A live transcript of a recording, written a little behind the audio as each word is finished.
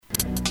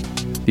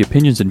The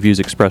opinions and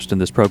views expressed in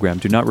this program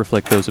do not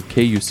reflect those of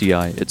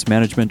KUCI, its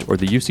management, or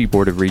the UC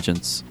Board of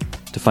Regents.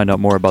 To find out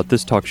more about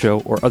this talk show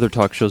or other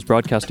talk shows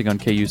broadcasting on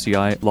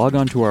KUCI, log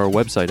on to our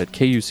website at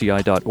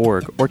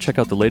kuci.org or check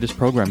out the latest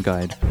program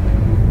guide.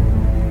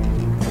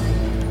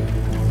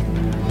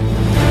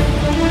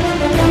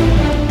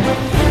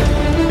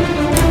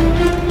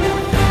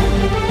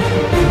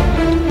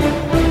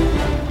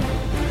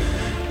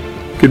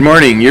 Good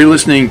morning. You're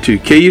listening to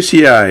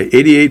KUCI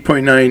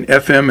 88.9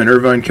 FM in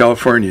Irvine,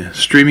 California,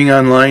 streaming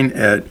online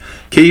at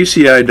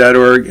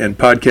kuci.org and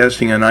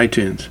podcasting on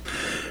iTunes.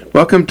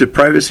 Welcome to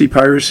Privacy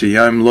Piracy.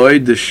 I'm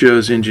Lloyd, this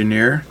show's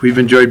engineer. We've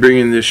enjoyed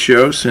bringing this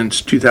show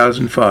since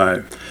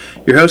 2005.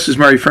 Your host is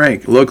Mari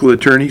Frank, a local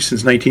attorney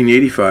since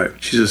 1985.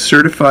 She's a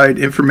certified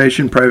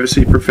information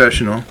privacy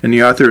professional and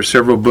the author of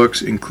several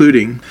books,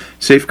 including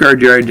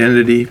Safeguard Your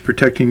Identity,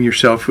 Protecting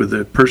Yourself with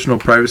a Personal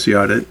Privacy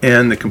Audit,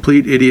 and The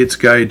Complete Idiot's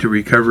Guide to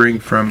Recovering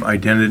from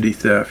Identity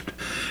Theft.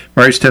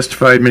 Mari's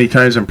testified many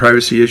times on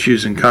privacy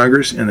issues in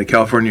Congress and the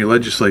California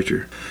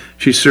legislature.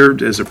 She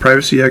served as a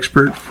privacy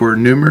expert for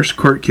numerous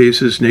court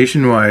cases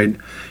nationwide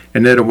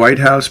and at a White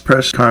House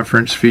press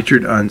conference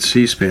featured on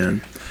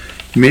C-SPAN.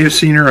 You may have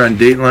seen her on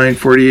Dateline,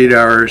 48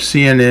 Hours,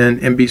 CNN,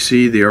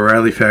 NBC, The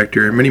O'Reilly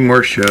Factor, and many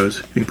more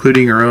shows,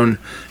 including her own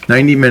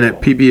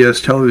 90-minute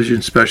PBS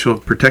television special,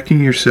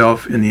 Protecting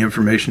Yourself in the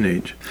Information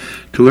Age.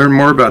 To learn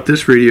more about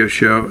this radio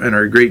show and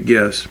our great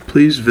guests,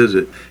 please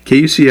visit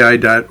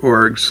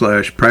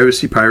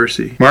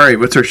kuci.org/privacypiracy. Mari,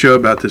 what's our show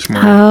about this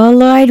morning? Oh,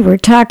 Lloyd, we're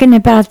talking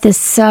about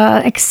this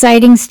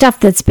exciting stuff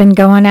that's been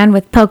going on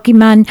with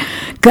Pokemon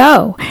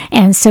Go.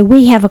 And so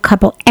we have a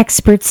couple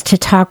experts to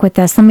talk with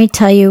us. Let me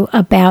tell you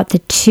about the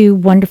two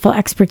wonderful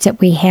experts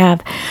that we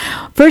have.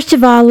 First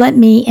of all, let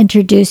me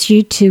introduce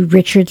you to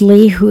Richard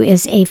Lee, who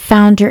is a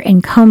founder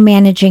and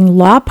co-managing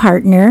law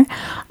partner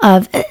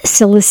of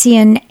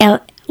Cilician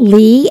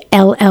Lee,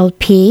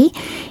 LLP.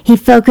 He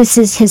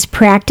focuses his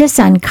practice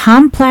on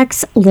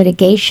complex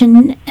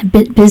litigation,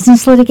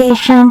 business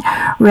litigation,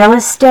 real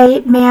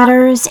estate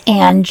matters,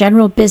 and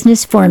general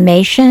business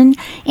formation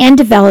and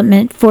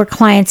development for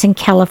clients in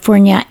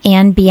California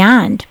and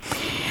beyond.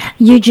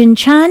 Yujin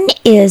Chun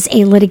is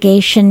a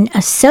litigation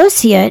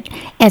associate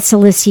at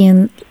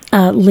Cilician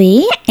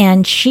Lee,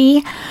 and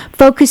she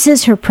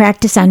focuses her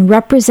practice on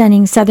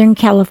representing Southern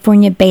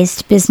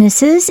California-based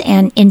businesses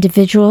and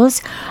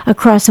individuals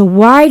across a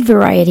wide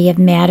variety of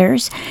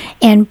matters.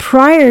 And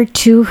prior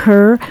to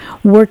her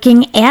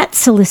working at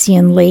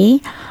Cilician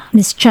Lee,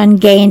 Ms. Chun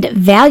gained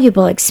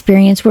valuable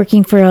experience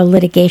working for a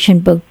litigation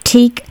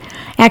boutique,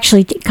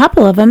 actually a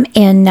couple of them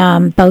in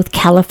both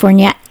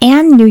California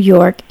and New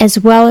York, as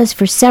well as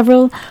for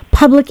several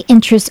public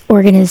interest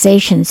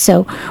organizations.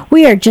 So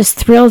we are just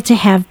thrilled to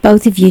have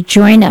both of you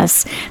join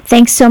us.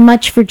 Thanks so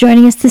much for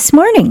joining us this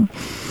morning.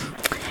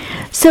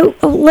 So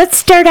let's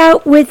start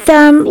out with,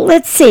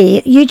 let's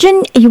see,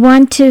 Yujin, you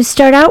want to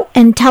start out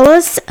and tell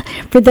us,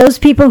 for those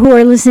people who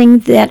are listening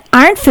that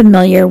aren't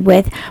familiar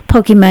with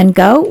Pokemon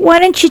Go, why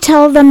don't you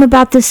tell them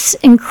about this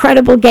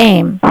incredible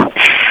game?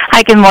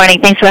 Hi, good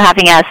morning. Thanks for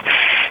having us.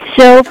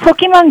 So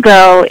Pokemon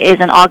Go is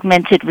an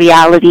augmented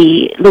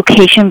reality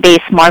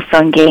location-based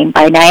smartphone game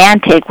by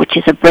Niantic, which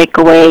is a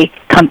breakaway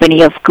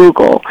company of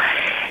Google.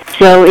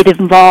 So it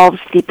involves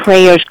the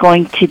players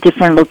going to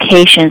different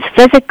locations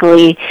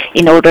physically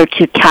in order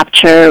to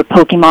capture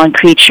Pokemon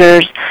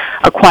creatures,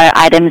 acquire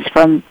items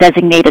from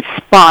designated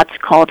spots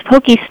called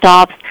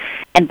Pokestops,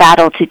 and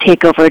battle to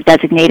take over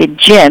designated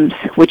gyms,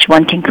 which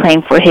one can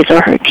claim for his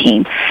or her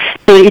team.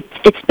 So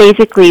it's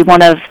basically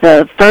one of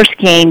the first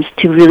games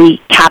to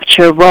really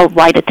capture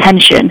worldwide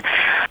attention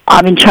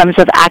in terms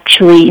of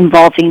actually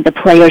involving the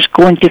players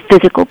going to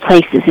physical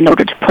places in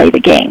order to play the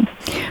game.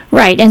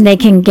 Right, and they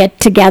can get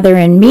together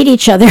and meet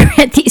each other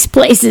at these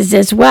places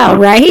as well,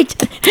 right?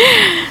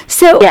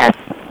 So, yes.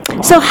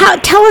 So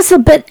tell us a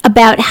bit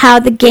about how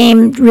the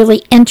game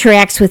really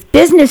interacts with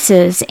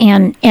businesses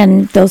and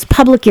those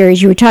public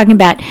areas you were talking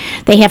about.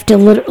 They have to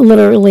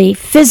literally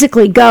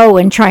physically go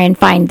and try and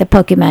find the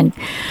Pokemon.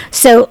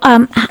 So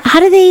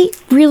how do they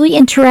really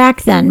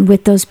interact then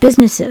with those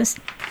businesses?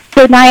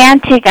 So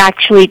Niantic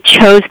actually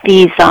chose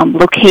these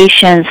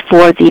locations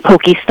for the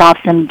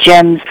Pokestops and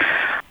gyms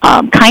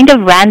kind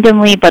of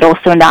randomly, but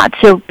also not.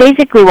 So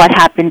basically what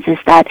happens is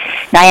that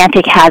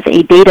Niantic has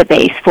a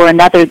database for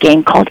another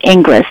game called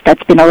Ingress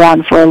that's been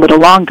around for a little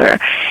longer.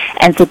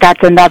 And so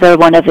that's another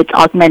one of its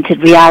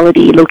augmented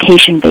reality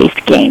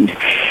location-based games.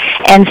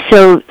 And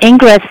so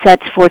Ingress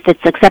sets forth its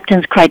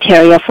acceptance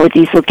criteria for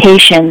these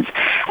locations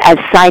as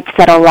sites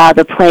that allow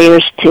the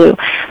players to,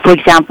 for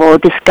example,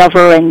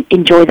 discover and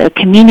enjoy their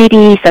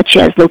community, such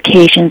as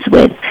locations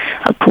with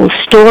a cool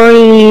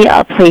story,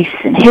 a place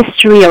in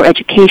history or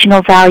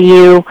educational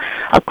value,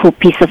 a cool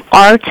piece of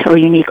art or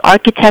unique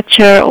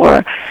architecture,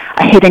 or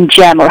a hidden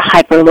gem or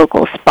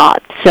hyper-local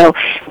spot. So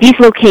these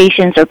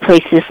locations are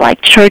places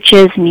like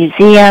churches,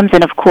 museums,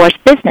 and of course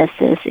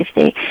businesses if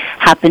they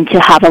happen to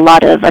have a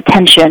lot of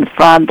attention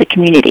from the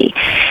community.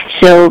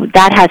 So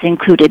that has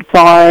included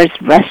bars,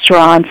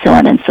 restaurants, so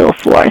on and so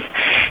forth.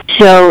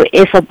 So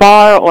if a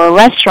bar or a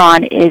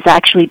restaurant is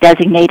actually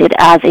designated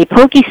as a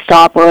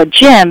Pokestop or a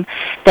gym,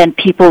 then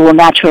people will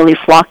naturally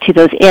flock to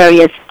those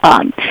areas,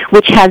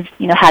 which has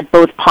had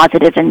both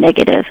positive and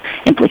negative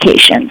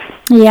implications.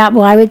 Yeah,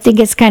 well, I would think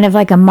it's kind of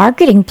like a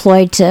marketing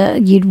ploy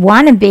you'd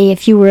want to be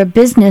if you were a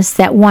business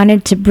that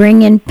wanted to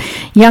bring in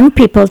young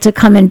people to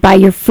come and buy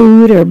your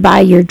food or buy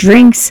your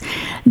drinks,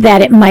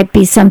 that it might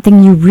be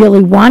something you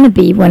really want to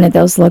be one of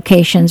those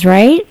locations,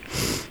 right?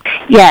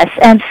 Yes,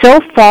 and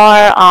so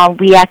far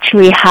we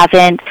actually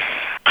haven't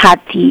had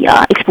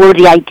explored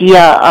the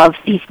idea of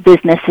these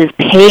businesses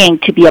paying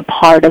to be a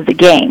part of the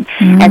game.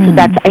 And so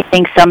that's, I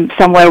think,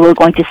 somewhere we're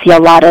going to see a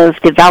lot of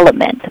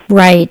development.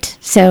 Right.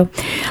 So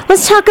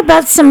let's talk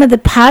about some of the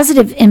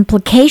positive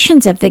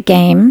implications of the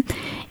game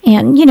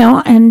and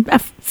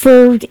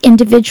for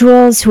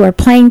individuals who are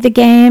playing the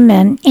game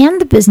and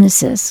the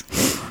businesses.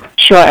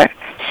 Sure.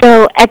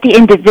 So at the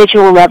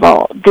individual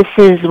level, this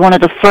is one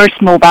of the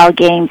first mobile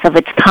games of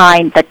its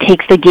kind that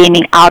takes the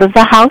gaming out of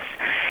the house.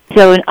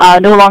 So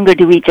no longer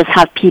do we just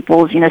have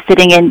people,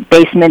 sitting in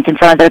basements in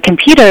front of their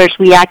computers.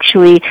 We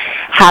actually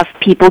have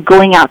people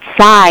going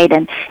outside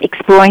and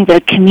exploring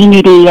their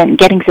community and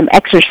getting some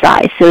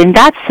exercise. So in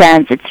that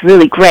sense, it's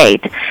really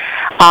great.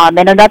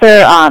 And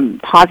another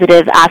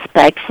positive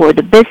aspect for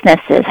the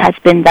businesses has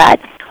been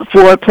that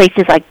for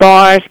places like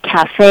bars,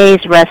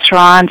 cafes,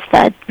 restaurants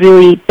that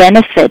really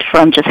benefit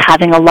from just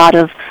having a lot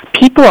of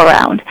people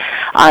around,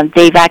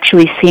 they've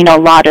actually seen a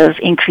lot of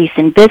increase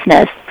in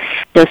business.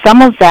 So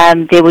some of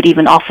them, they would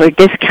even offer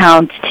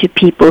discounts to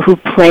people who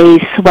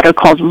place what are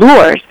called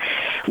lures,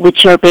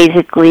 which are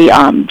basically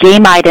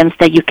game items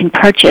that you can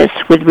purchase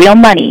with real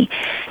money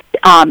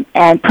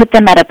and put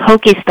them at a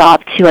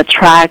Pokestop to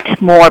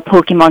attract more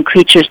Pokemon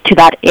creatures to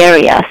that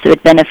area. So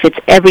it benefits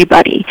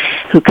everybody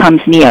who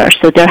comes near.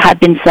 So there have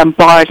been some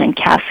bars and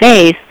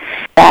cafes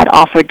that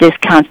offer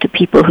discounts to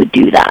people who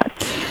do that.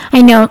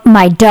 I know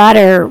my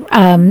daughter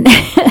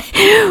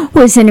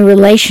was in a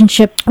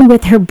relationship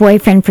with her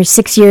boyfriend for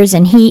 6 years,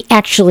 and he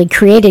actually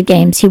created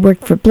games. He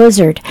worked for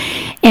Blizzard.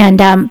 And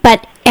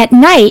but at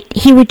night,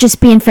 he would just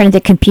be in front of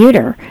the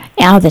computer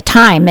all the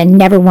time and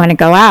never want to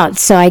go out.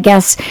 So I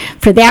guess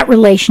for that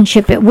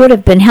relationship, it would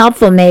have been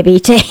helpful maybe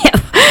to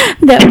have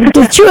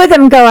the two of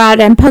them go out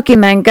on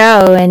Pokemon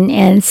Go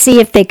and see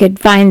if they could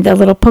find the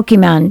little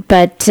Pokemon.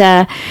 But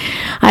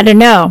I don't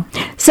know.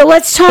 So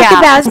let's talk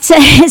about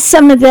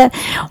some of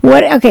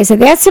so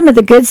that's some of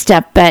the good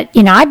stuff. But,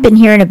 I've been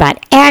hearing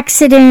about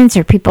accidents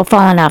or people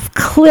falling off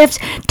cliffs.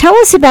 Tell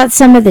us about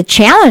some of the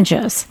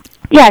challenges.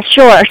 Yeah,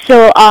 sure.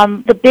 So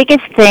the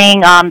biggest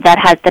thing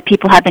that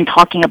people have been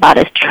talking about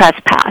is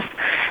trespass.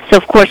 So,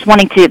 of course,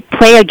 wanting to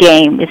play a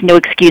game is no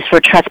excuse for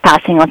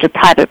trespassing onto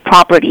private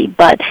property,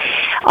 but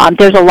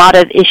there's a lot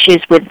of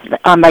issues with,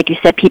 like you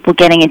said, people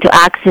getting into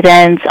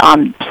accidents,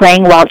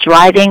 playing while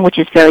driving, which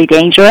is very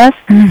dangerous.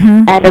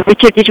 Mm-hmm. And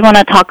Richard, did you want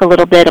to talk a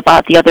little bit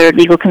about the other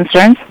legal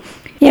concerns?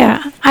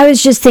 Yeah, I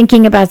was just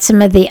thinking about some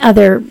of the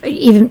other,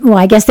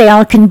 I guess they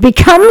all can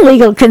become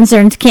legal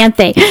concerns, can't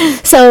they?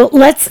 So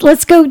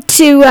let's go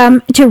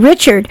to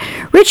Richard.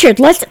 Richard,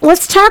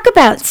 let's talk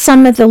about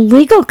some of the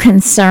legal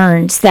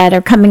concerns that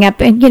are coming up,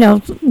 and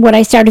what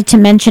I started to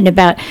mention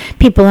about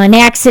people in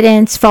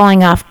accidents,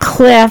 falling off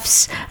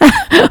cliffs.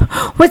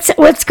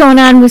 What's going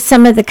on with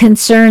some of the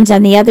concerns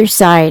on the other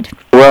side?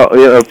 Well,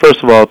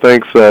 first of all,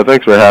 thanks for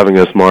having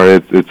us,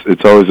 Mari.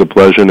 It's always a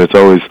pleasure, and it's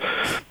always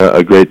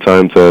a great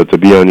time to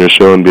be on your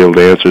show and be able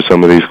to answer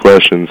some of these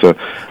questions.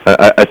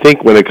 I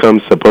think when it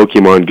comes to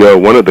Pokemon Go,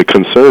 one of the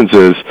concerns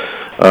is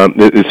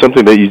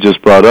something that you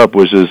just brought up,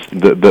 which is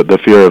the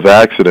fear of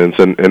accidents,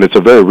 and it's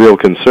a very real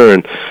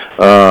concern.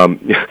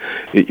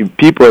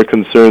 People are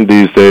concerned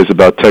these days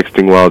about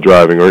texting while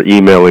driving or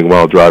emailing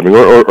while driving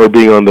or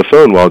being on the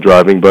phone while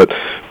driving, but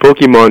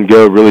Pokemon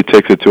Go really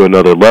takes it to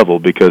another level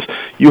because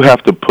you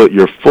have to put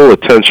your full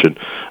attention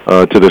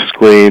to the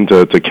screen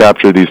to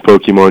capture these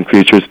Pokemon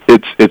creatures.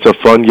 It's a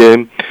fun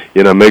game.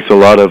 It makes a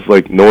lot of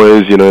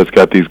noise. It's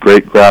got these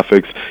great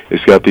graphics.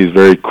 It's got these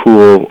very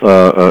cool,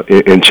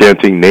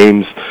 enchanting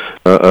names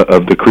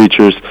of the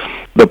creatures.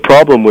 The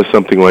problem with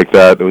something like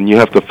that, when you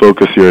have to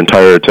focus your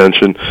entire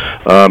attention,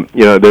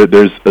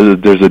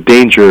 there's a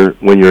danger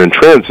when you're in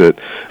transit.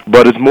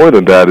 But it's more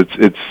than that.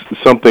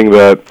 It's something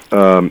that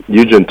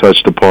Eugen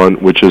touched upon,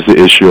 which is the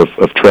issue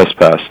of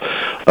trespass.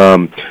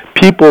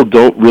 People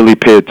don't really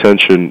pay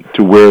attention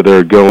to where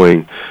they're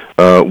going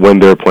when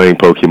they're playing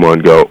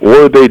Pokemon Go,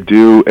 or they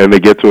do, and they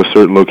get to a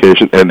certain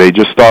location and they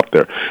just stop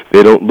there.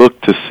 They don't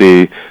look to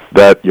see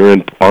that you're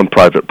on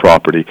private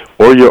property,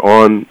 or you're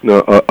on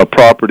a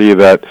property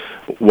that,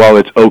 while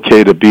it's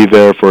okay to be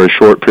there for a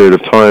short period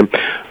of time,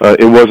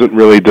 it wasn't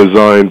really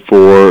designed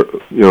for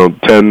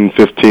 10,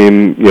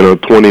 15,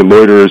 20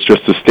 loiterers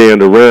just to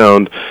stand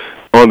around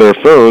on their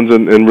phones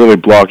and really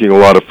blocking a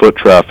lot of foot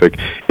traffic,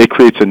 it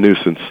creates a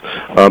nuisance.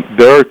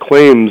 There are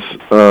claims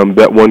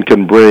that one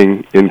can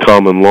bring in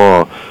common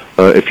law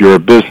if you're a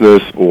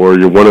business or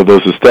you're one of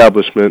those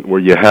establishments where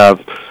you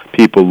have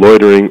people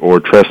loitering or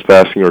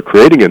trespassing or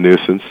creating a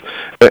nuisance,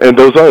 and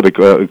those are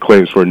the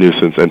claims for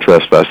nuisance and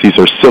trespass. These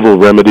are civil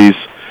remedies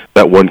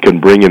that one can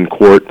bring in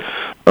court.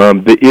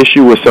 The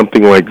issue with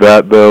something like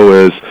that, though,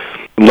 is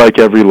like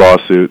every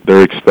lawsuit,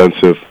 they're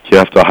expensive. You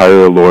have to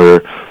hire a lawyer.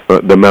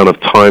 The amount of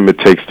time it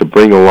takes to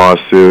bring a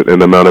lawsuit and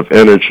the amount of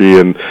energy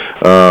and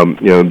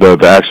the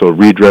actual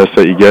redress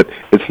that you get,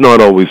 it's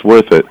not always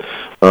worth it.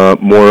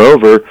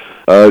 Moreover,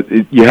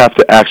 you have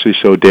to actually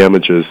show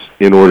damages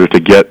in order to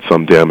get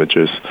some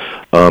damages.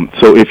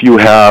 So if you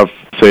have,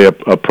 say,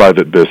 a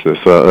private business,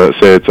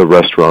 say it's a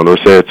restaurant, or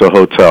say it's a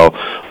hotel,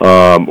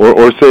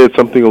 or say it's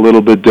something a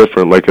little bit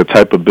different, like a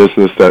type of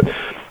business that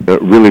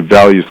really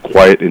values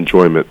quiet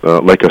enjoyment,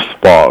 like a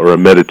spa or a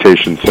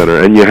meditation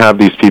center, and you have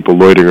these people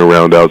loitering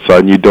around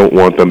outside and you don't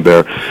want them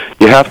there,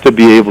 you have to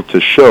be able to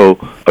show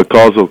a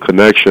causal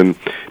connection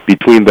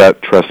between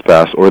that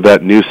trespass or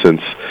that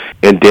nuisance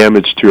and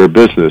damage to your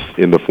business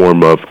in the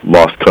form of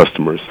lost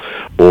customers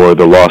or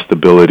the lost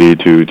ability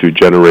to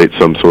generate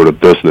some sort of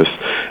business.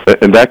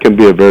 And that can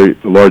be a very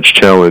large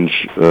challenge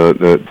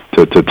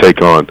to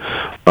take on.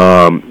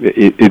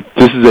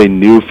 This is a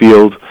new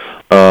field.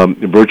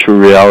 Virtual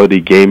reality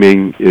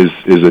gaming is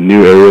a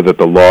new area that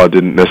the law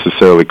didn't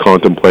necessarily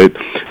contemplate.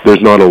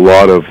 There's not a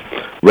lot of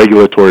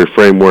regulatory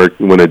framework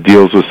when it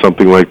deals with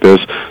something like this.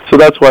 So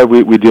that's why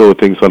we deal with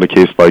things on a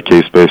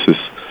case-by-case basis,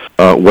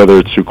 whether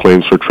it's through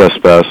claims for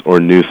trespass or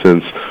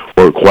nuisance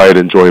or quiet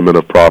enjoyment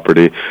of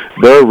property.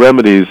 There are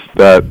remedies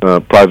that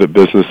private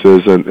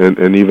businesses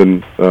and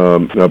even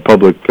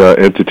public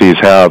entities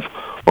have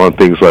on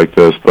things like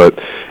this, but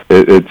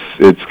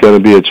it's going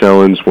to be a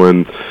challenge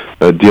when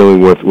dealing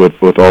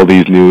with all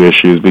these new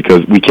issues,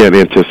 because we can't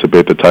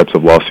anticipate the types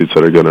of lawsuits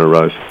that are going to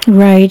arise.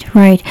 Right.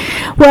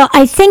 Well,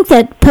 I think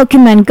that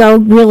Pokemon Go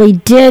really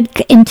did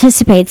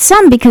anticipate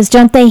some, because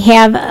don't they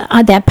have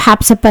that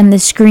pops up on the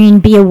screen,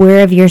 be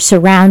aware of your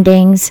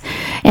surroundings,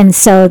 and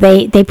so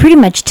they pretty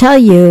much tell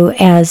you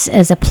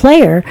as a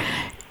player,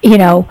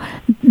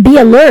 be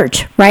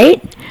alert,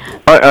 right?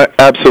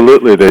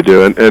 Absolutely, they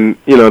do, and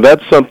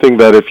that's something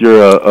that if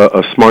you're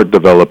a smart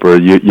developer,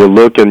 you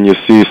look and you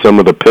see some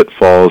of the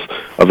pitfalls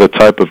of the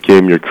type of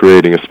game you're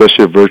creating,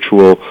 especially a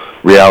virtual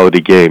reality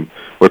game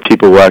where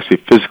people will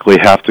actually physically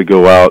have to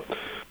go out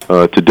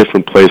to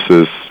different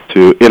places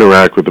to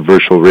interact with the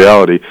virtual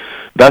reality.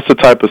 That's the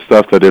type of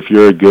stuff that if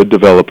you're a good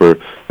developer,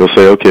 you'll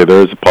say, okay,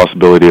 there's a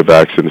possibility of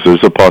accidents,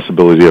 there's a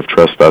possibility of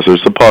trespass,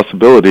 there's a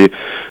possibility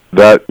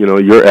that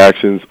your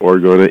actions are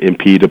going to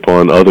impede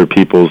upon other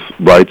people's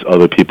rights,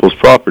 other people's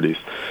properties.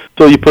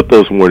 So you put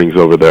those warnings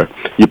over there.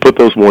 You put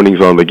those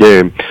warnings on the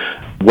game.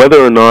 Whether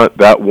or not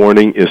that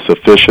warning is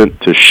sufficient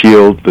to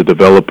shield the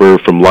developer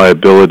from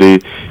liability,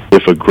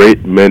 if a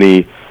great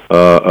many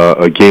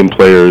game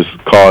players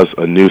cause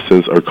a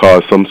nuisance or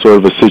cause some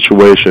sort of a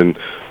situation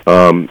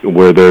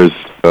where there's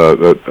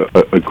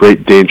a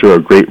great danger or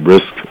great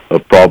risk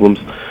of problems,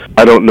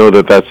 I don't know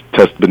that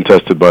that's been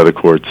tested by the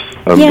courts.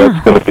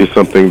 That's going to be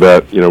something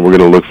that we're going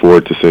to look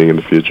forward to seeing in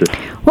the future.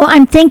 Well,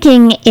 I'm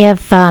thinking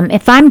if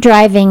I'm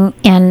driving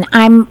and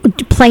I'm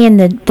playing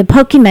the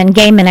Pokemon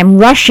game and I'm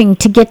rushing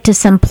to get to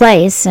some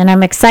place and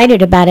I'm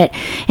excited about it,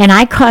 and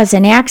I cause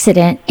an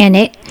accident and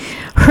it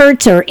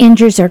hurts or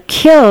injures or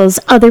kills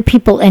other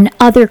people in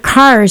other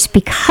cars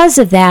because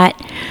of that,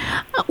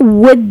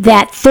 would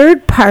that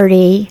third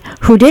party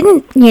who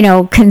didn't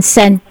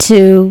consent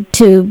to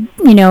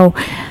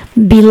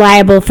be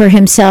liable for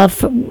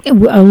himself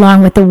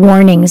along with the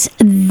warnings,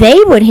 they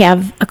would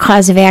have a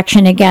cause of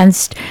action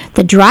against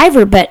the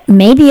driver, but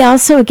maybe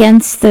also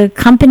against the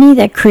company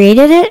that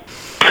created it?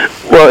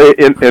 Well,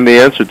 and the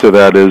answer to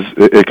that is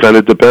it kind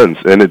of depends,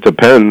 and it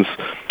depends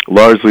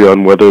largely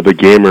on whether the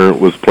gamer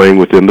was playing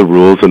within the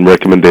rules and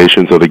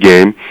recommendations of the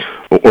game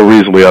or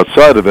reasonably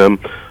outside of them.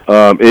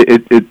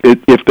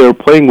 If they're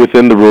playing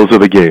within the rules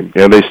of the game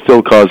and they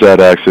still cause that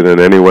accident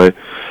anyway,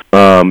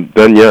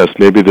 then yes,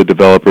 maybe the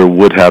developer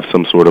would have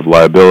some sort of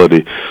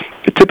liability.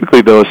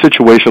 Typically, though, a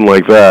situation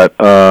like that,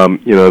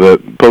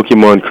 the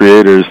Pokemon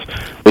creators,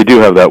 they do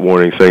have that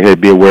warning saying, hey,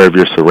 be aware of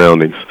your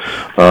surroundings.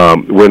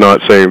 We're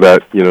not saying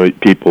that,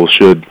 people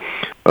should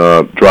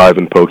drive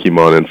in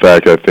Pokemon. In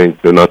fact, I think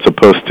they're not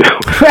supposed to.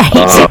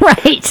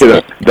 Right.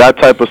 That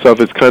type of stuff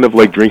is kind of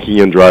like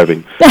drinking and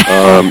driving.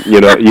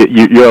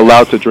 You're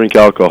allowed to drink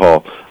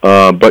alcohol,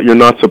 but you're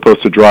not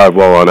supposed to drive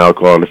while on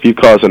alcohol. And if you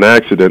cause an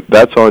accident,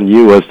 that's on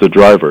you as the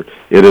driver.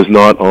 It is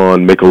not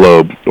on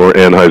Michelob or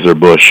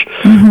Anheuser-Busch,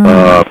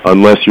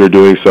 unless you're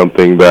doing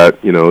something that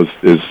is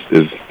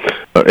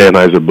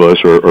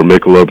Anheuser-Busch or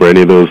Michelob or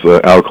any of those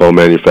alcohol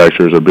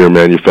manufacturers or beer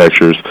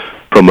manufacturers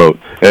promote,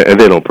 and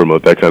they don't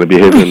promote that kind of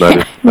behavior.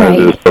 Neither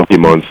does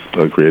Pokemon's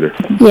creator.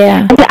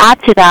 Yeah. To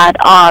add to that,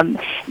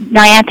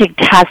 Niantic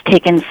has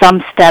taken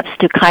some steps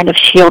to kind of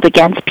shield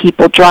against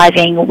people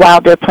driving while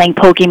they're playing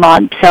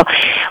Pokemon. So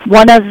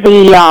one of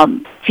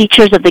the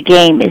features of the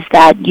game is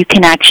that you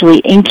can actually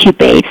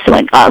incubate, so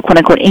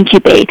quote-unquote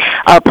incubate,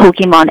 a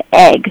Pokemon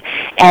egg.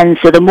 And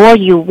so the more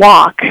you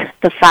walk,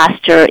 the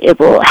faster it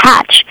will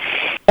hatch.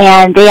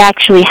 And they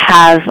actually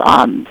have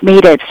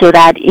made it so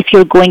that if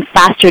you're going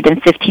faster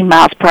than 15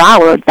 miles per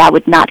hour, that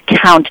would not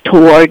count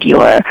toward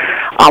your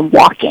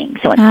walking.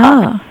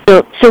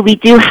 So we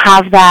do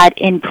have that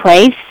in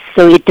place.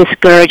 So it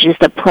discourages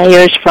the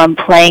players from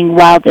playing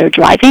while they're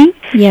driving.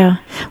 Yeah.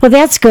 Well,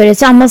 that's good.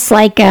 It's almost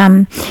like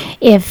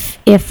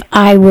if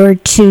I were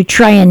to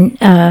try and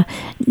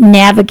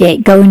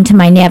go into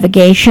my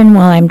navigation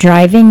while I'm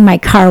driving, my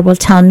car will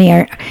tell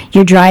me,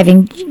 you're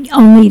driving,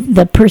 only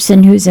the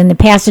person who's in the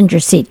passenger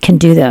seat can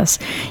do this.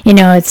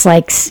 It's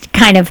like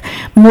kind of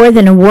more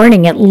than a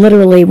warning. It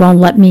literally won't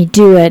let me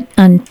do it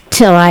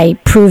until I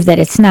prove that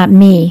it's not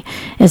me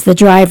as the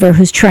driver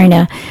who's trying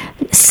to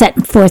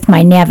set forth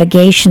my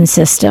navigation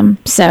system.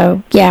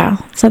 So, yeah,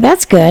 so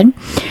that's good.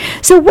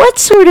 So what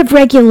sort of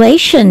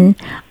regulation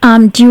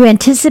do you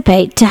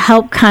anticipate to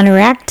help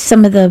counteract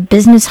some of the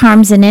business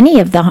harms and any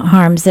of the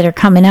harms that are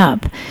coming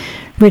up?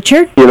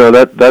 Richard?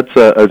 That's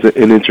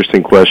an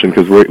interesting question,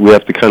 because we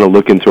have to kind of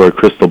look into our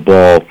crystal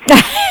ball,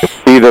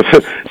 see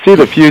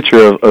the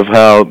future of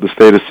how the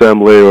state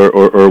assembly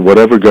or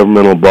whatever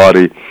governmental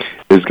body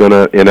is going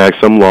to enact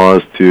some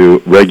laws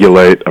to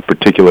regulate a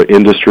particular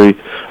industry,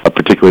 a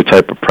particular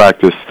type of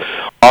practice.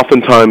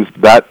 Oftentimes,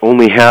 that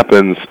only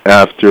happens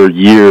after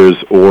years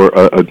or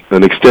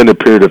an extended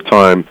period of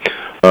time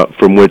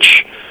from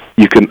which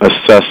you can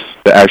assess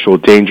the actual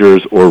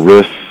dangers or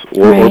risks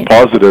or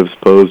positives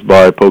posed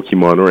by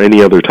Pokemon or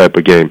any other type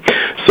of game.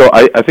 So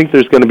I think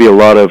there's going to be a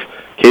lot of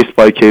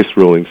case-by-case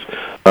rulings.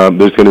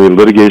 There's going to be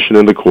litigation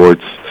in the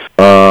courts.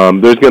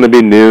 There's going to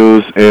be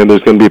news, and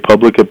there's going to be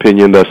public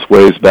opinion that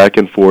sways back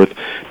and forth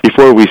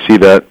before we see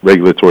that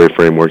regulatory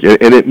framework.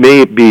 And it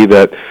may be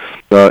that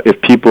if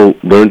people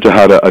learn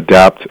how to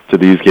adapt to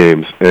these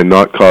games and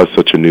not cause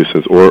such a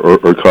nuisance or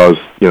cause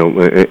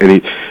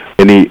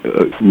any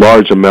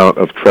large amount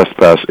of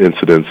trespass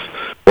incidents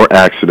or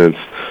accidents,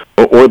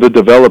 or the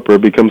developer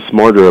becomes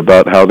smarter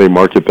about how they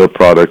market their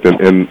product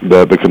and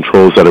the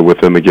controls that are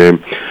within the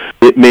game.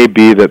 It may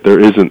be that there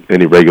isn't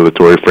any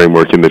regulatory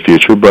framework in the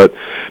future, but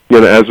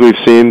as we've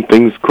seen,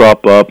 things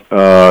crop up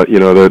that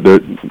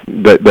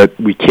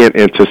we can't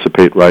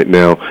anticipate right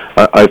now.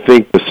 I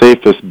think the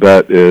safest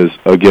bet is,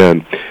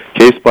 again,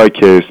 case by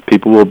case.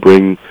 People will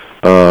bring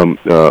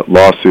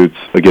lawsuits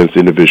against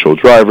individual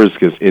drivers,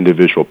 against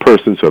individual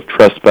persons who have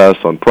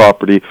trespassed on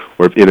property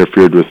or have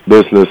interfered with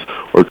business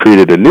or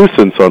created a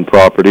nuisance on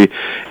property.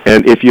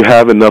 And if you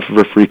have enough of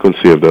a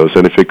frequency of those,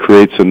 and if it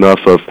creates enough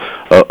of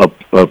a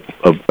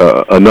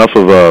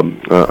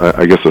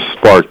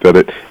spark that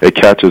it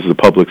catches the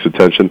public's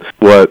attention,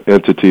 what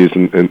entities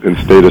and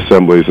state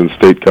assemblies and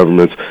state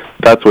governments,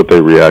 that's what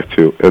they react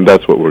to, and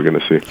that's what we're going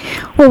to see.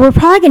 Well, we're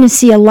probably going to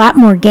see a lot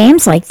more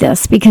games like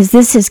this, because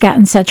this has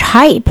gotten such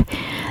hype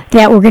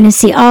that we're going to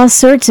see all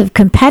sorts of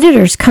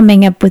competitors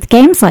coming up with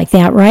games like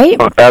that, right?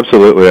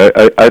 Absolutely.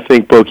 I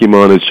think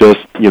Pokemon is just,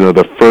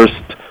 the first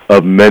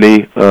of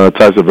many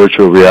types of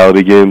virtual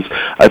reality games.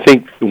 I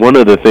think one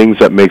of the things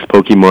that makes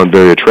Pokemon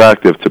very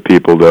attractive to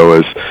people, though,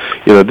 is,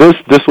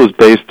 this was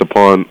based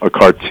upon a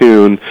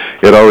cartoon.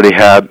 It already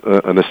had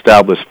an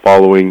established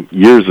following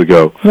years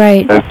ago.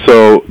 Right. And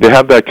so they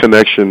have that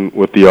connection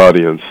with the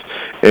audience.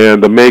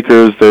 And the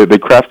makers, they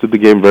crafted the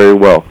game very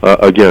well.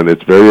 Again,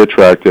 it's very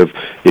attractive.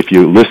 If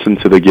you listen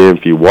to the game,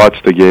 if you watch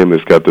the game,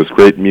 it's got this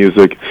great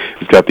music.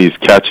 It's got these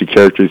catchy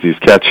characters, these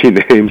catchy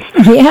names.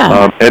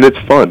 Yeah. And it's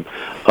fun.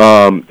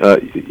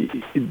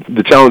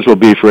 The challenge will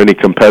be for any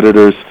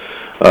competitors.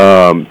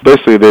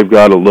 Basically, they've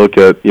got to look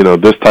at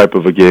this type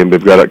of a game.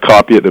 They've got to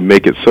copy it and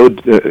make it so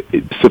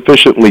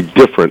sufficiently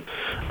different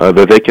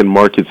that they can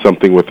market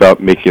something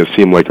without making it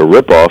seem like a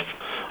ripoff.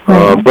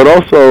 But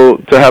also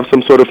to have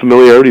some sort of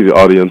familiarity to the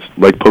audience,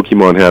 like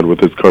Pokemon had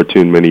with its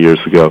cartoon many years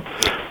ago.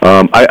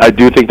 I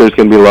do think there's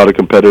going to be a lot of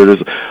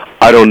competitors.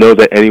 I don't know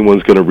that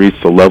anyone's going to reach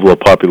the level of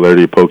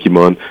popularity of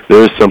Pokemon.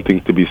 There is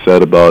something to be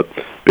said about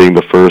being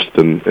the first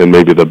and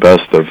maybe the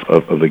best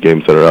of the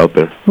games that are out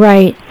there.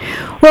 Right.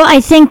 Well,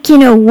 I think,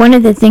 one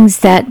of the things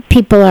that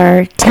people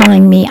are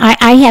telling me,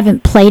 I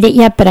haven't played it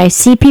yet, but I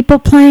see people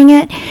playing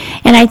it,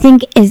 and I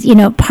think is,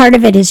 part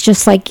of it is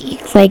just like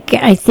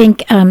I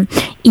think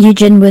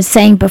Eugen was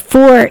saying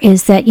before,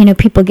 is that,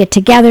 people get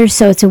together,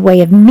 so it's a way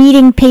of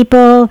meeting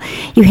people.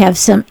 You have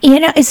some,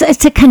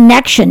 it's a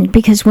connection,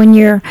 because when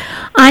you're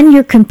on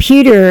your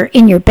computer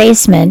in your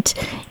basement,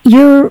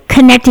 you're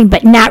connecting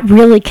but not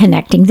really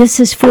connecting. This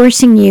is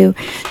forcing you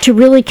to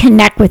really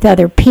connect with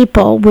other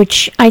people,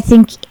 which I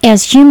think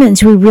as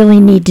humans we really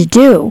need to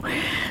do.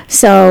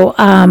 So,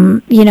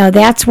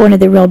 that's one of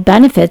the real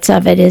benefits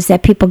of it, is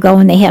that people go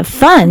and they have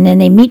fun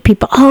and they meet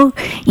people. Oh,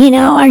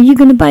 are you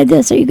going to buy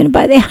this? Are you going to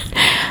buy that?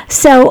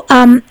 So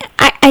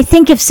I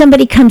think if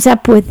somebody comes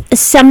up with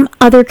some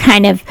other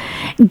kind of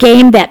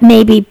game that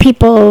maybe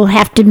people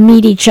have to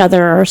meet each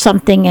other or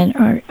something,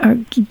 or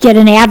get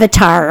an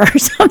avatar or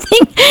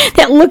something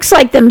that looks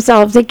like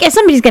themselves, I guess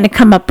somebody's going to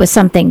come up with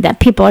something that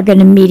people are going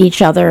to meet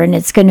each other, and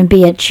it's going to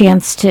be a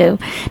chance to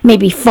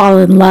maybe fall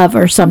in love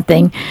or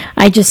something.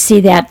 I just see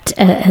that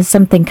as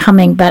something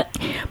coming. But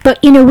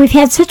we've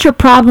had such a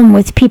problem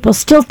with people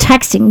still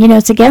texting.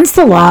 It's against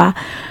the law.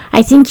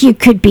 I think you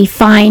could be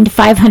fined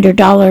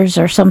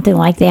 $500 or something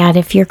like that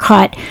if you're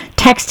caught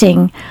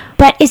texting.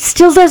 But it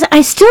still does.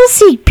 I still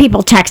see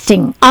people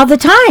texting all the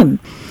time.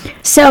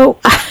 So.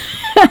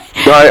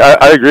 No,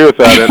 I agree with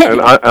that,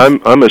 and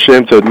I'm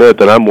ashamed to admit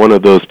that I'm one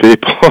of those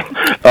people,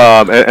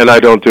 and I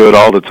don't do it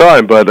all the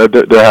time. But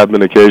there have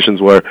been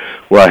occasions where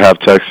I have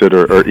texted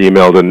or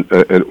emailed and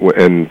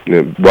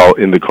while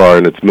in the car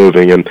and it's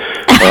moving, and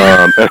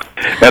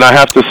I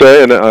have to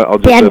say, and I'll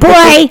just bad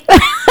boy.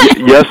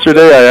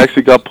 Yesterday, I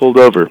actually got pulled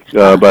over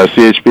by a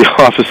CHP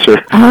officer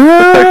for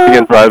texting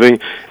and driving,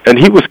 and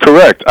he was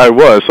correct. I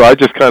was, so I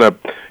just kind of.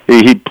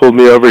 He pulled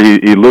me over.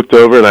 He looked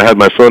over, and I had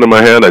my phone in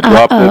my hand. I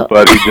dropped it,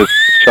 but he just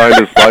shined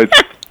his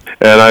lights.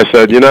 And I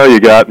said, you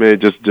got me.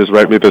 Just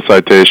write me the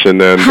citation.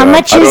 And how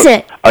much is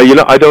it?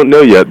 I don't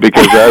know yet,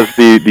 because as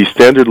the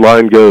standard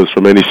line goes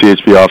from any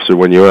CHP officer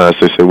when you ask,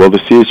 they say, well, the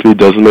CHP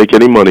doesn't make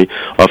any money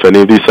off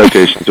any of these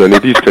citations or any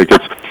of these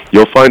tickets.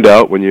 You'll find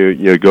out when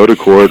you go to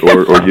court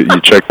or you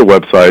check the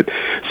website.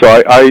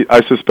 So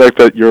I suspect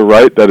that you're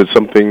right, that it's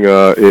something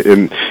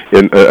in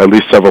at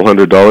least several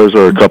 $100s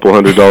or a couple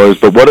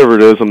 $100. But whatever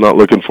it is, I'm not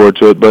looking forward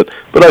to it. But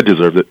I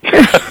deserved it.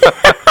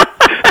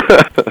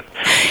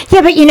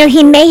 Yeah, but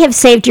he may have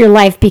saved your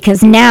life,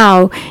 because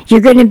now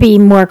you're going to be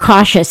more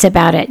cautious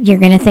about it. You're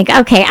going to think,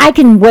 okay, I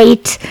can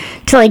wait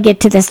till I get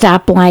to the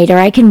stoplight, or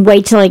I can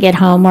wait till I get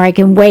home, or I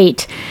can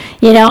wait.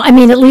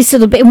 At least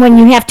it'll be when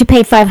you have to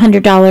pay $500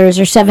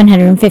 or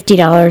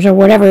 $750 or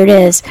whatever it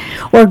is,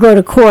 or go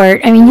to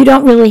court. You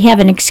don't really have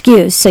an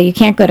excuse, so you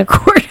can't go to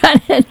court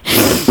on it.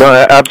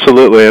 No,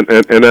 absolutely,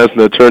 and as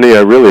an attorney,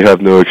 I really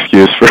have no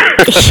excuse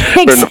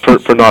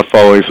for not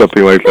following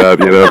something like that.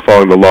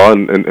 Following the law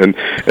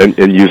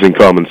and using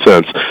common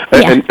sense,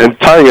 and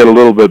tying it a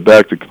little bit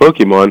back to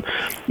Pokemon.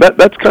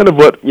 That's kind of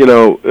what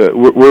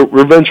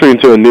we're venturing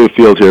into a new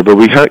field here, but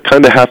we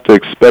kind of have to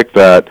expect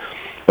that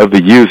of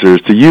the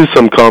users to use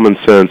some common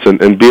sense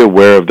and be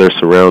aware of their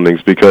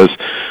surroundings, because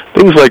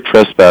things like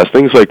trespass,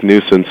 things like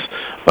nuisance,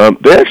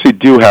 they actually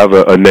do have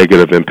a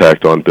negative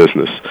impact on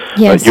business.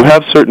 Yes. You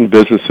have certain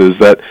businesses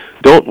that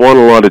don't want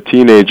a lot of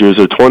teenagers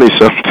or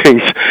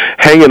 20-somethings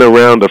hanging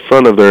around the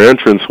front of their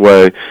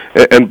entranceway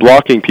and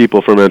blocking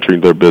people from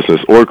entering their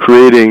business, or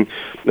creating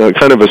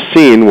kind of a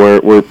scene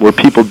where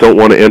people don't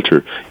want to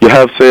enter. You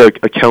have, say,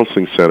 a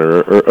counseling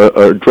center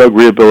or a drug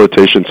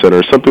rehabilitation center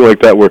or something like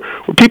that where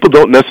people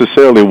don't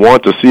necessarily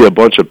want to see a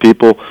bunch of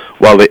people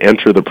while they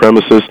enter the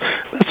premises.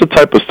 That's the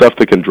type of stuff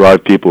that can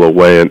drive people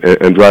away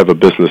and drive a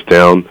business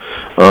down.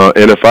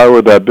 And if I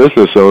were that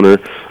business owner,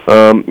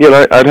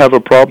 I'd have a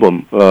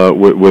problem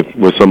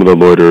with some of the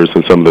loiterers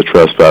and some of the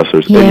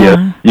trespassers. Yeah. And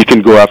yet you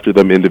can go after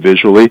them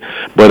individually,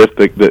 but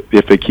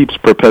if it keeps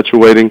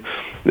perpetuating,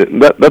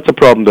 that's a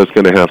problem that's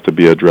going to have to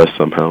be addressed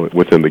somehow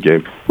within the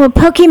game. Well,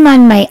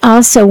 Pokemon might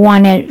also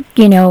want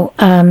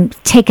to,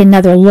 take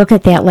another look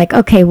at that. Like,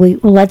 okay,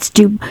 let's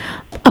do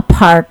a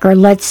park, or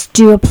let's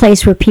do a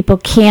place where people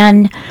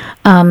can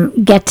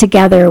get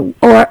together,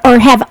 or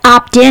have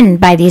opt-in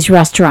by these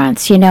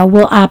restaurants.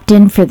 We'll opt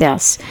in for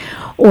this.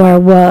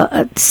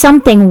 Or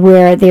something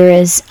where there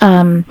is,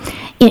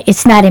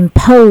 it's not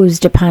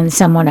imposed upon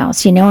someone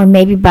else, or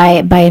maybe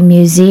by a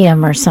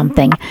museum or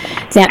something.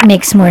 That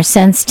makes more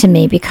sense to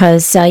me,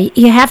 because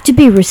you have to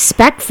be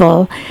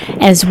respectful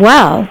as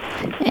well.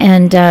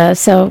 And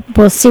so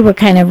we'll see what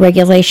kind of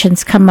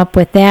regulations come up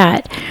with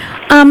that.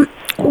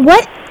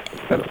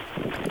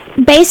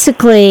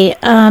 Basically,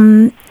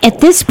 at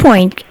this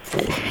point,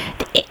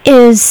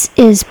 is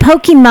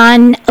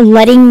Pokemon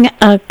letting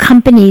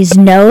companies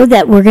know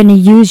that we're going to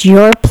use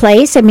your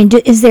place?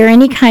 Is there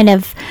any kind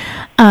of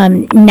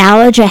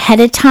knowledge ahead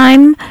of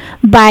time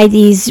by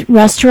these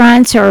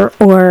restaurants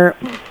or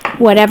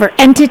whatever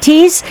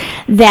entities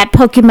that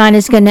Pokemon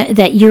is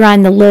that you're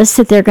on the list,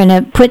 that they're going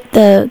to put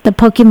the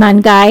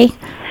Pokemon guy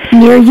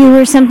near you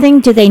or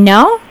something? Do they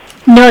know?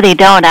 No, they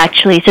don't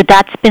actually. So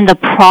that's been the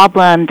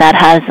problem that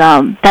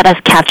has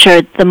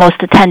captured the most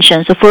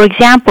attention. So, for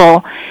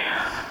example,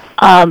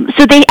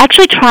 so they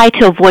actually try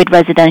to avoid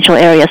residential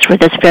areas for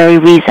this very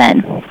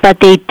reason. But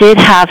they did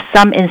have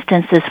some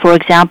instances, for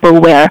example,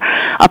 where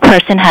a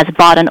person has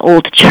bought an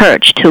old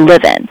church to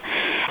live in.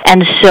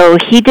 And so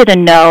he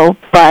didn't know,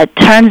 but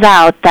turns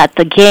out that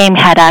the game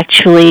had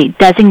actually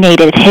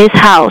designated his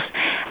house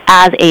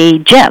as a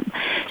gym.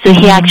 So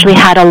he actually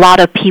had a lot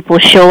of people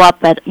show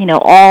up at,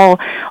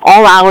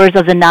 all hours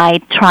of the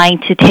night trying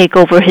to take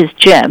over his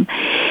gym.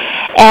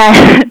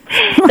 And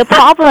the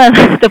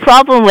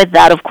problem with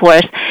that, of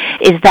course,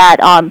 is that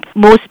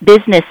most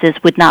businesses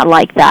would not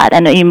like that,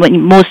 and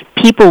most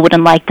people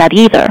wouldn't like that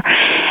either.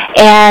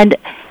 And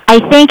I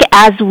think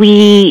as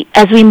we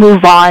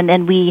move on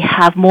and we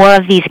have more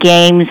of these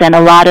games and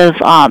a lot of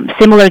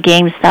similar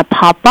games that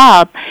pop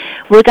up,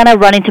 we're going to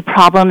run into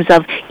problems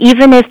of,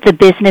 even if the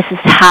businesses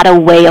had a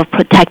way of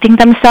protecting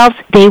themselves,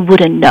 they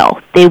wouldn't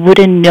know. They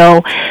wouldn't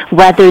know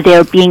whether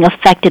they're being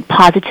affected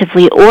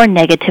positively or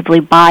negatively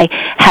by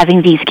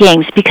having these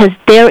games, because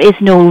there is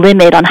no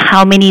limit on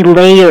how many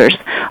layers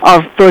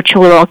of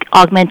virtual or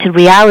augmented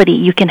reality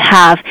you can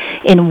have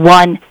in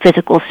one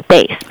physical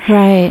space.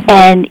 Right.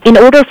 And in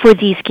order for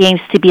these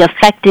games to be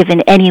effective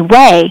in any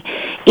way,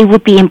 it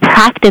would be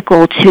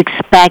impractical to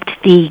expect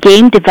the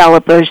game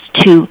developers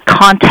to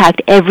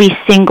contact every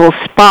single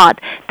spot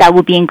that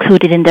would be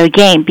included in their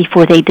game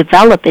before they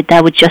develop it.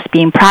 That would just be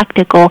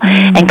impractical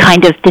and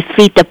kind of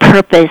defeat the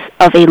purpose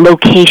of a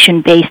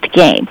location-based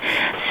game.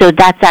 So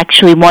that's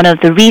actually one of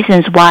the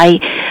reasons why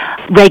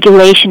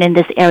regulation in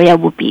this area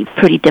would be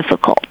pretty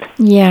difficult.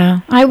 Yeah,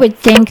 I would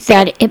think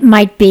that it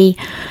might be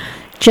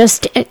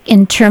just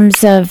in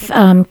terms of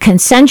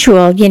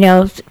consensual,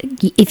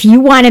 if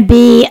you want to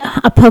be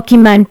a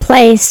Pokemon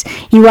place,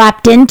 you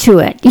opt into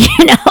it,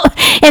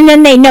 and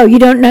then they know. You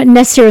don't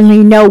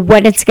necessarily know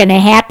what it's going to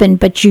happen,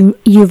 but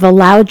you've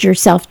allowed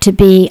yourself to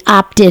be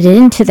opted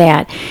into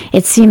that.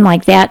 It seemed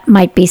like that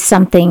might be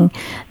something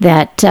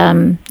that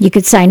you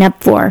could sign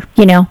up for,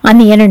 on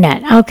the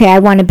internet. Okay, I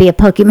want to be a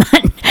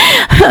Pokemon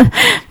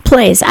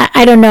place.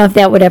 I don't know if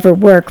that would ever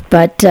work,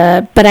 but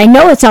I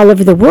know it's all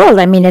over the world.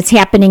 I mean, it's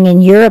happening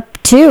in Europe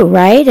too,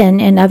 right,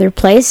 and other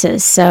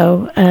places.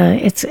 So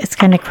it's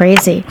kind of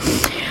crazy.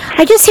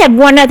 I just had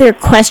one other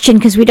question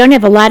because we don't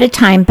have a lot of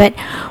time. But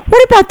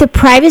what about the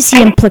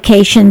privacy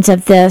implications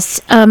of this,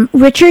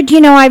 Richard?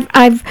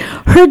 I've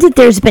heard that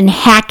there's been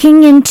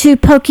hacking into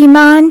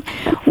Pokemon.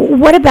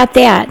 What about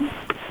that?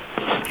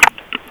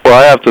 Well,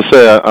 I have to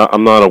say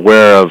I'm not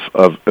aware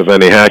of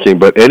any hacking,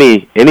 but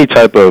any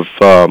type of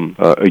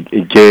a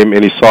game,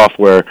 any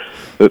software,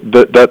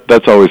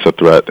 that's always a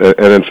threat.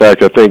 And in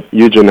fact, I think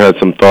Eugen had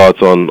some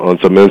thoughts on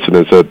some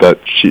incidents that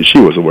she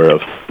was aware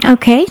of.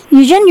 Okay,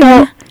 Eugen,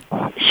 you.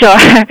 Sure.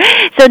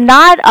 So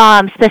not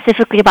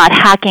specifically about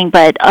hacking,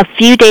 but a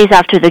few days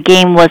after the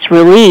game was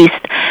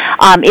released,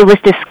 it was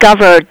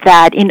discovered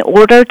that in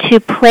order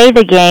to play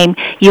the game,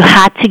 you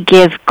had to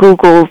give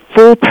Google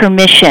full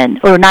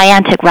permission, or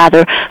Niantic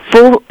rather,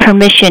 full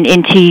permission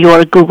into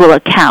your Google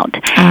account.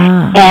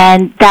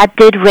 And that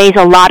did raise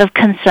a lot of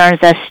concerns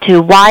as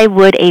to why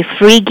would a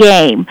free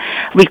game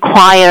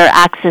require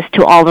access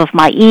to all of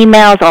my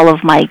emails, all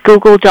of my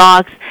Google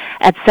Docs,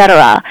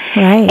 etc.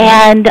 Right.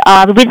 And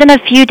within a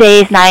few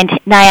days,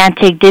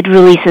 Niantic did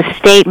release a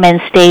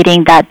statement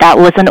stating that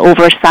was an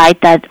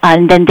oversight,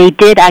 and then they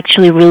did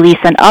actually release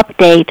an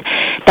update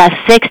that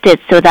fixed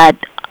it so that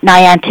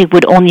Niantic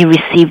would only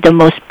receive the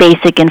most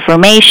basic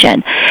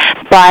information.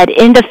 But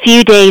in the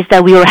few days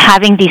that we were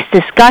having these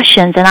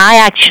discussions, and I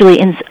actually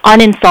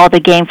uninstalled the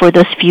game for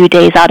those few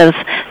days out of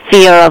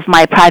fear of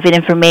my private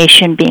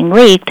information being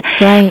leaked.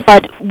 Right.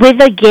 But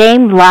with a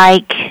game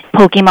like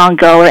Pokemon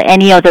Go or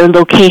any other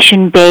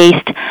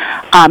location-based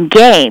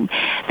game,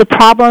 the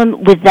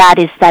problem with that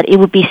is that it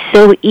would be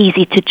so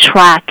easy to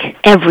track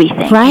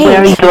everything, right,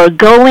 where you're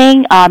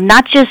going,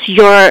 not just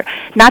your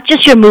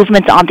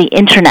movements on the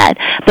internet,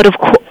 but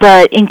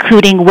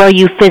including where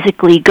you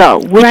physically go.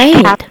 Which right.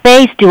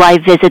 cafes do I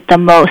visit the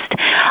most?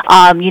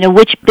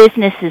 Which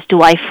businesses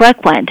do I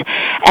frequent?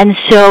 And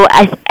so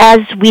as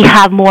we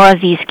have more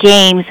of these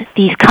games,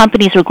 these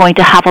companies are going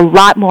to have a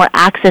lot more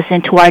access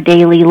into our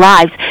daily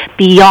lives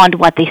beyond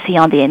what they see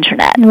on the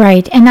internet.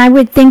 Right. And I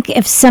would think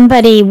if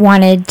somebody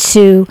wanted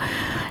to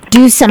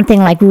do something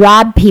like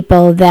rob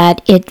people,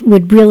 that it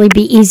would really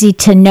be easy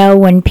to know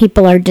when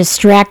people are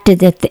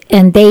distracted,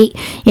 and they,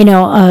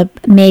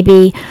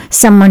 maybe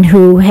someone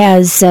who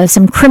has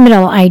some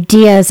criminal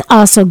ideas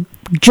also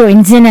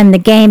joins in on the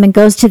game and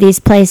goes to these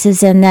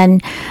places and then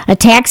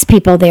attacks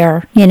people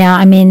there.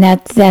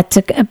 That's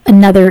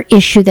another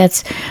issue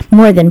that's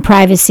more than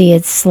privacy.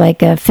 It's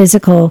like a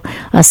physical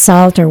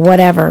assault or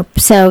whatever.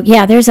 So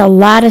yeah, there's a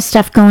lot of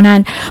stuff going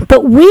on,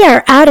 but we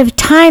are out of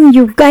time.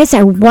 You guys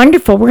are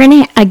wonderful. We're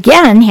going to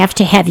again have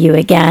to have you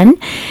again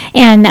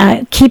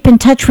and keep in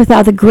touch with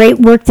all the great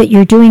work that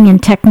you're doing in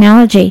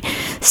technology.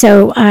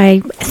 So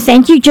I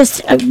thank you.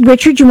 Just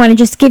Richard, you want to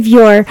just give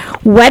your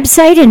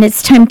website and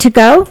it's time to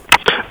go?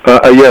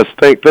 Yes,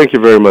 thank you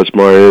very much,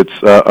 Mari.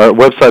 Our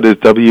website is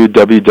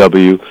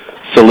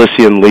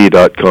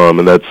www.silicianlee.com,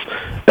 and that's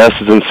S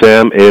as in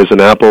Sam, A as in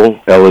Apple,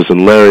 L as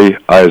in Larry,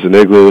 I as in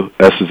Igloo,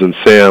 S as in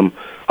Sam,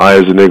 I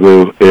as in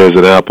Igloo, A as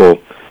in Apple,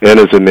 N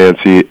as in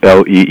Nancy,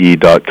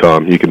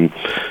 LEE.com. You can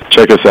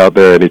check us out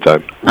there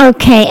anytime.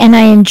 Okay, and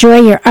I enjoy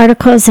your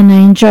articles, and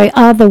I enjoy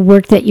all the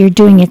work that you're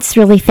doing. It's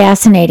really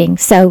fascinating.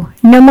 So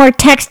no more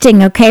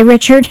texting, okay,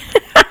 Richard?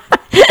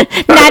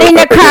 Not in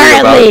the car,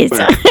 at least.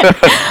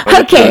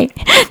 Okay.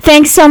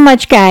 Thanks so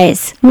much,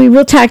 guys. We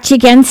will talk to you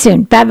again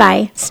soon.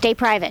 Bye-bye. Stay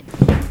private.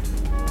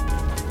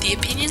 The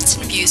opinions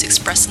and views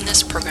expressed in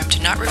this program do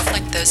not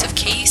reflect those of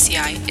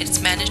KUCI, its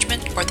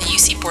management, or the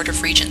UC Board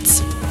of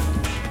Regents.